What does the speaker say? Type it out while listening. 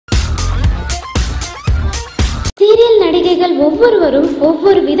ஒவ்வொருவரும்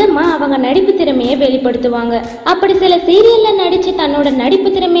ஒவ்வொரு விதமா அவங்க நடிப்பு திறமையை வெளிப்படுத்துவாங்க. அப்படி சில சீரியல்ல நடிச்சு தன்னோட நடிப்பு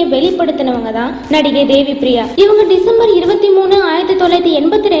திறமையை வெளிப்படுத்தினவங்க தான் நடிகை தேவி பிரியா. இவங்க டிசம்பர் 23,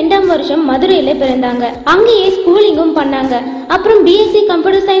 1982 மதுரையில பிறந்தாங்க. அங்கேயே ஸ்கூலிங்கும் பண்ணாங்க. அப்புறம் பிஎஸ்சி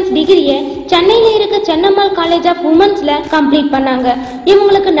கம்ப்யூட்டர் சயின்ஸ் டிகிரியை சென்னையில இருக்க சென்னம்மாள் காலேஜ் ஆஃப் உமன்ஸ்ல கம்ப்ளீட் பண்ணாங்க.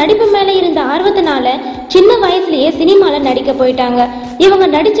 இவங்களுக்கு நடிப்பு மேல இருந்த ஆர்வத்தினால சின்ன வயசுலயே சினிமால நடிக்க போயிட்டாங்க. இவங்க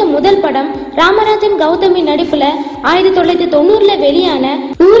நடிச்ச முதல் படம் ராமராஜன் கௌதமி நடிப்புல 1990 வெளியான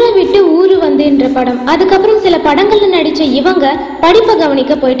ஊரை விட்டு ஊரு வந்து என்ற படம். அதுக்கப்புறம் சில படங்கள்ல நடிச்ச இவங்க படிப்பை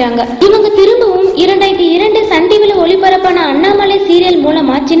கவனிக்க போயிட்டாங்க. இவங்க திரும்பவும் 2002 சன் டிவில ஒளிபரப்பான அண்ணாமலை சீரியல்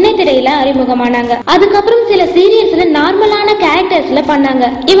மூலமா சின்ன திரையில அறிமுகமானாங்க. அதுக்கப்புறம் சில சீரியல்ஸ்ல நார்மலான கேரக்டர்ஸ்ல பண்ணாங்க.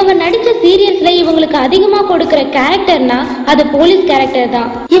 இவங்க நடிச்ச சீரியல்ஸ்ல இவங்களுக்கு அதிகமா கொடுக்கிற கேரக்டர்னா அது போலீஸ் கேரக்டர் தான்.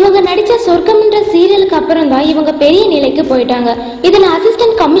 இவங்க நடிச்ச சொர்க்கம் என்ற சீரியலுக்கு அப்புறம் தான் இவங்க பெரிய நிலைக்கு போயிட்டாங்க. இதுல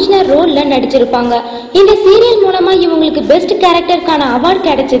அசிஸ்டன்ட் கமிஷனர் ரோல்ல நடிச்சிருப்பாங்க. இந்த சீரியல் மூலமா இவங்களுக்கு பெஸ்ட் கேரக்டருக்கான அவார்ட்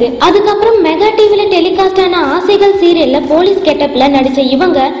கிடைச்சது. அதுக்கப்புறம் மெகா டிவில டெலிகாஸ்ட் ஆன ஆசைகள் சீரியல்ல போலீஸ் கெட்டப்ல நடிச்ச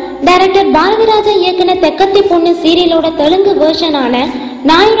இவங்க டைரக்டர் பாரதிராஜா இயக்குன தெக்கத்தி பொண்ணு சீரியலோட தெலுங்கு வெர்ஷனான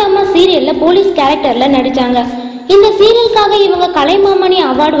நாயுராமா சீரியல்ல போலீஸ் கேரக்டர்ல நடிச்சாங்க. இந்த சீரியலுக்காக இவங்க கலைமாமணி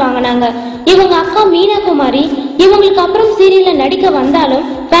அவார்டு வாங்கினாங்க. இவங்க அக்கா மீனா குமாரி இவங்களுக்கு அப்புறம் சீரியல்ல நடிக்க வந்தாலும்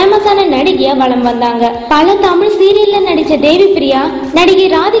ஃபேமஸான நடிகையா வலம் வந்தாங்க. பல தமிழ் சீரியல்ல நடிச்ச தேவி பிரியா நடிகை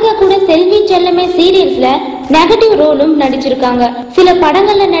ராதிகா கூட செல்வி செல்லமே சீரியல்ஸ்ல நெகட்டிவ் ரோலும் நடிச்சிருக்காங்க. சில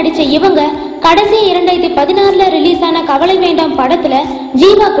படங்கள்ல நடிச்ச இவங்க கடைசி 2016 ரிலீஸ் ஆன கவலை வேண்டாம் படத்துல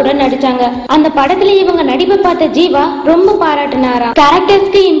ஜீவா கூட நடிச்சாங்க. அந்த படத்துல இவங்க நடிப்பை பார்த்த ஜீவா ரொம்ப பாராட்டினாரா.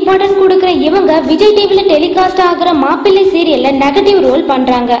 கேரக்டர்ஸ்க்கு இம்பார்ட்டன்ட் கொடுக்கிற இவங்க விஜய் டிவில டெலிகாஸ்ட் ஆகிற மாப்பிள்ளை சீரியல்ல நெகட்டிவ் ரோல்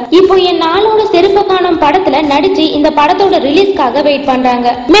பண்றாங்க. இப்போ என் நாளோட செருப்பு காணும் படத்துல நடிச்சு இந்த படத்தோட ரிலீஸ்க்காக வெயிட் பண்றாங்க.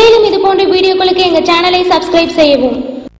 மேலும் இது போன்ற வீடியோக்களுக்கு எங்க சேனலை சப்ஸ்கிரைப் செய்யவும்.